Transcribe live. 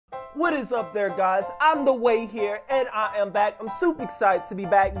What is up there, guys? I'm the Way here, and I am back. I'm super excited to be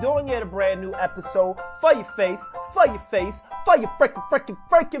back doing yet a brand new episode for your face, for your face, for your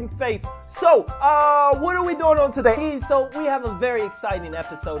freaking face. So, what are we doing on today? So, we have a very exciting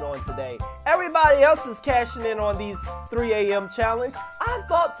episode on today. Everybody else is cashing in on these 3 a.m. challenge. I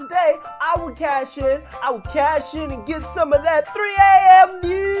thought today I would cash in. I would cash in and get some of that 3 a.m.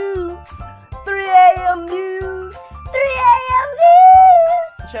 news. 3 a.m. news. 3 a.m. news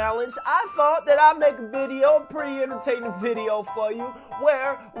challenge. I thought that I'd make a video, a pretty entertaining video for you,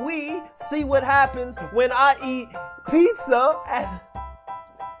 where we see what happens when I eat pizza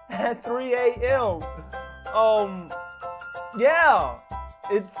at 3 a.m. Yeah,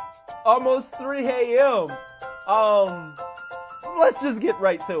 it's almost 3 a.m. Let's just get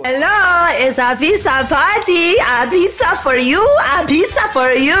right to it. Hello, it's a pizza party. A pizza for you, a pizza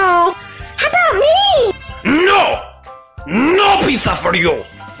for you. How about me? No! No pizza for you!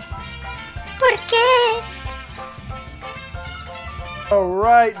 ¿Por qué?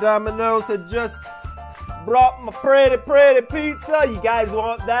 Alright, Domino's had just brought my pretty pizza. You guys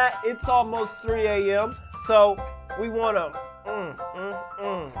want that? It's almost 3 a.m. So we wanna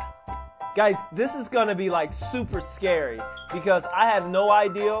Guys, this is gonna be like super scary because I have no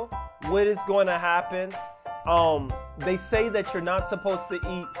idea what is gonna happen. They say that you're not supposed to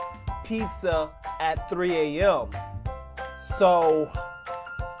eat pizza at 3 a.m. So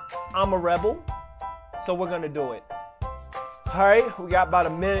I'm a rebel, so we're gonna do it. Alright, we got about a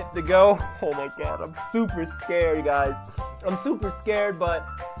minute to go. Oh my god, I'm super scared, guys. I'm super scared, but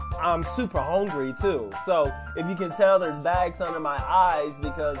I'm super hungry too. So if you can tell, there's bags under my eyes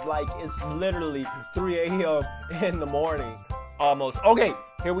because like it's literally 3 a.m. in the morning almost. Okay,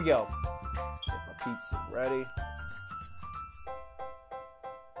 here we go. Get my pizza ready.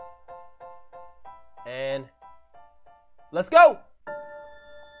 And let's go!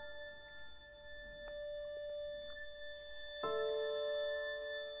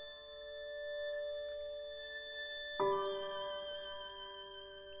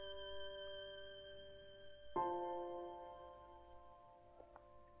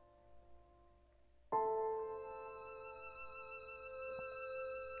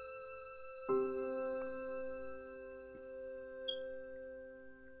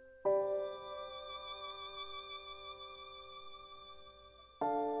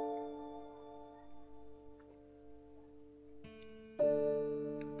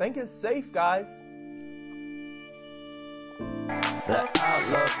 I think it's safe, guys. I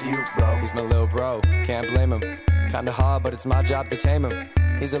love you, bro. He's my little bro, can't blame him. Kinda hard, but it's my job to tame him.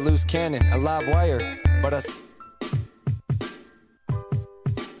 He's a loose cannon, a live wire, but us.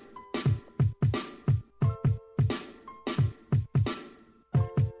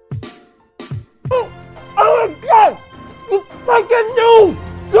 Oh my god! You freaking noob!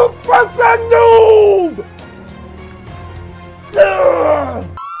 You freaking noob! Ugh!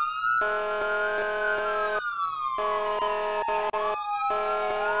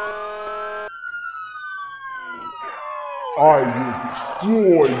 I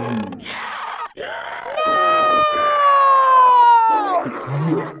will destroy you.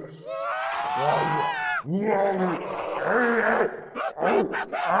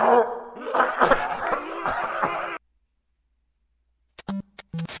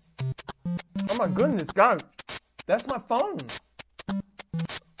 Oh my goodness, guys. That's my phone.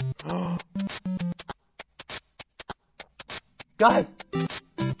 Guys,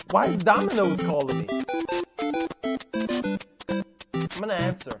 why is Domino's calling me? I'm gonna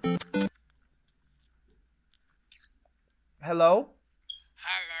answer. Hello?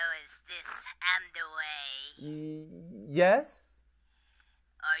 Hello, is this Imdaway? Yes?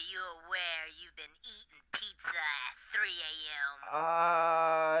 Are you aware you've been eating pizza at 3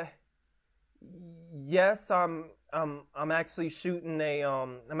 a.m.? Yes, I'm actually shooting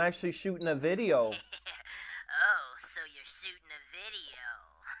a video. Oh, so you're shooting a video.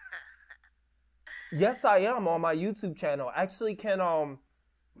 Yes, I am on my YouTube channel. Actually, can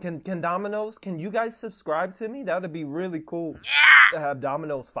Domino's, can you guys subscribe to me? That would be really cool to have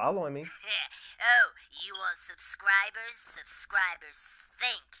Domino's following me. Oh, you want subscribers? Subscribers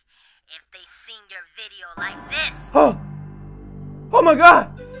think if they seen your video like this. Oh my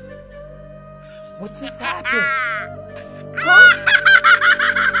god! What just happened? Huh?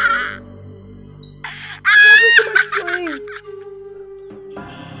 What happened to my screen?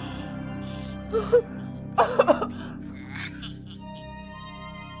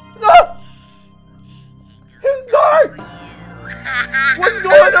 No! It's dark! What's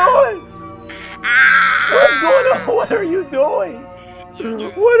going on? What's going on? What are you doing?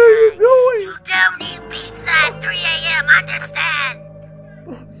 What are you doing? You don't eat pizza at 3 a.m., understand?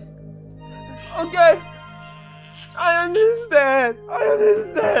 Okay. I understand. I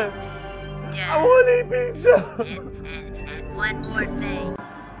understand. I want to eat pizza. And one more thing.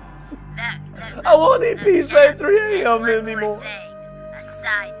 I won't eat pizza at 3 a.m. anymore. A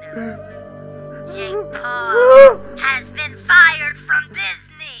side note. Jake Paul has been fired from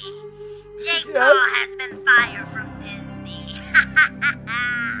Disney. Jake Paul has been fired from Disney.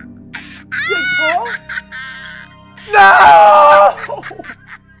 Jake Paul? No!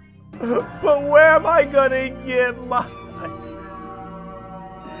 But where am I gonna get my...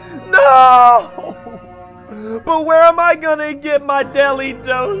 No! But where am I gonna get my daily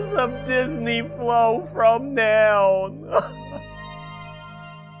dose of Disney flow from now?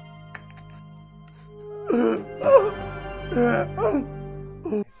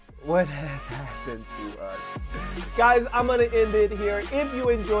 What has happened to us? Guys, I'm gonna end it here. If you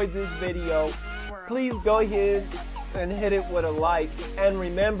enjoyed this video, please go ahead and hit it with a like. And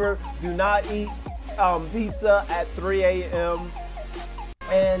remember, do not eat pizza at 3 a.m.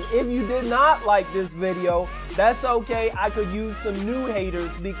 And if you did not like this video, that's okay. I could use some new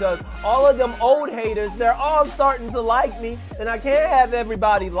haters because all of them old haters, they're all starting to like me, and I can't have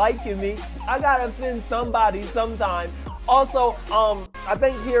everybody liking me. I gotta offend somebody sometime. Also, I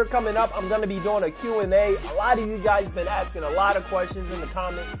think here coming up, I'm gonna be doing a Q&A. A lot of you guys been asking a lot of questions in the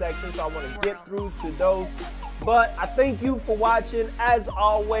comment section, so I want to get through to those. But I thank you for watching. As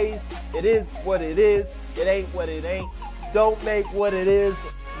always, it is what it is. It ain't what it ain't. Don't make what it is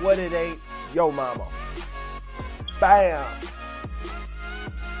what it ain't. Yo mama. Bam.